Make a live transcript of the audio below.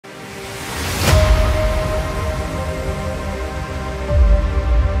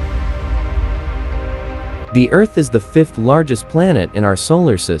The Earth is the fifth largest planet in our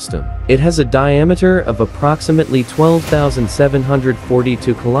solar system. It has a diameter of approximately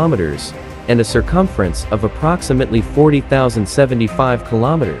 12,742 kilometers and a circumference of approximately 40,075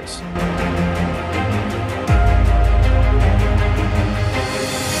 kilometers.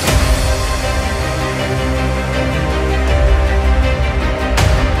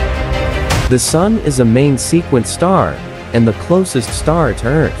 The Sun is a main sequence star and the closest star to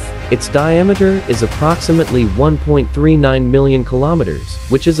Earth. Its diameter is approximately 1.39 million kilometers,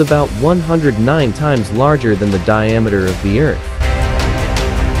 which is about 109 times larger than the diameter of the Earth.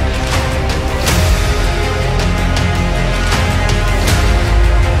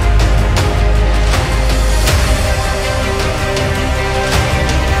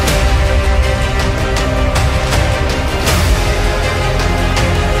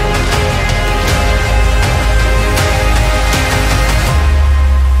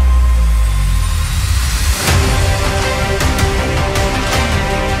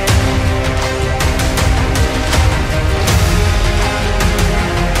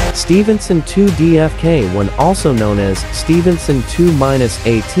 Stephenson 2-DFK1, also known as Stephenson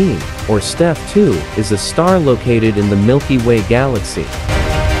 2-18, or Steph2, is a star located in the Milky Way galaxy.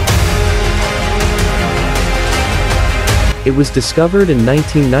 It was discovered in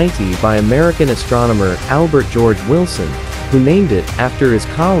 1990 by American astronomer Albert George Wilson, who named it after his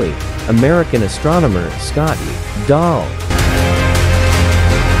colleague, American astronomer Scott E. Dahl.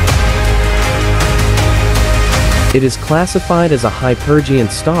 It is classified as a Hypergean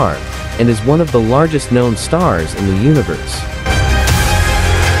star and is one of the largest known stars in the universe.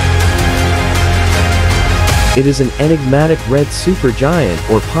 It is an enigmatic red supergiant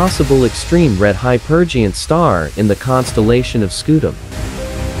or possible extreme red Hypergean star in the constellation of Scutum.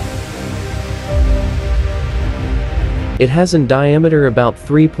 It has in diameter about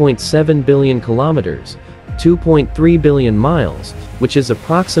 3.7 billion kilometers, 2.3 billion miles, which is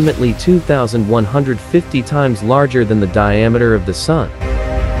approximately 2,150 times larger than the diameter of the Sun.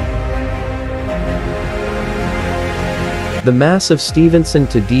 The mass of Stephenson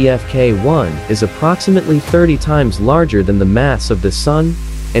 2-DFK1 is approximately 30 times larger than the mass of the Sun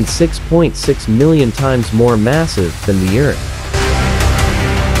and 6.6 million times more massive than the Earth.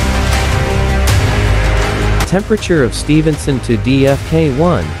 Temperature of Stephenson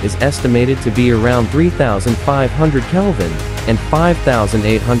 2-DFK1 is estimated to be around 3,500 Kelvin and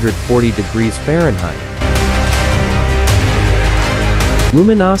 5,840 degrees Fahrenheit.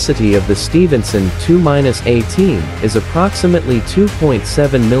 Luminosity of the Stephenson 2-18 is approximately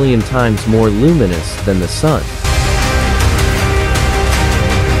 2.7 million times more luminous than the Sun.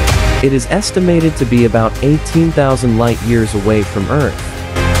 It is estimated to be about 18,000 light-years away from Earth.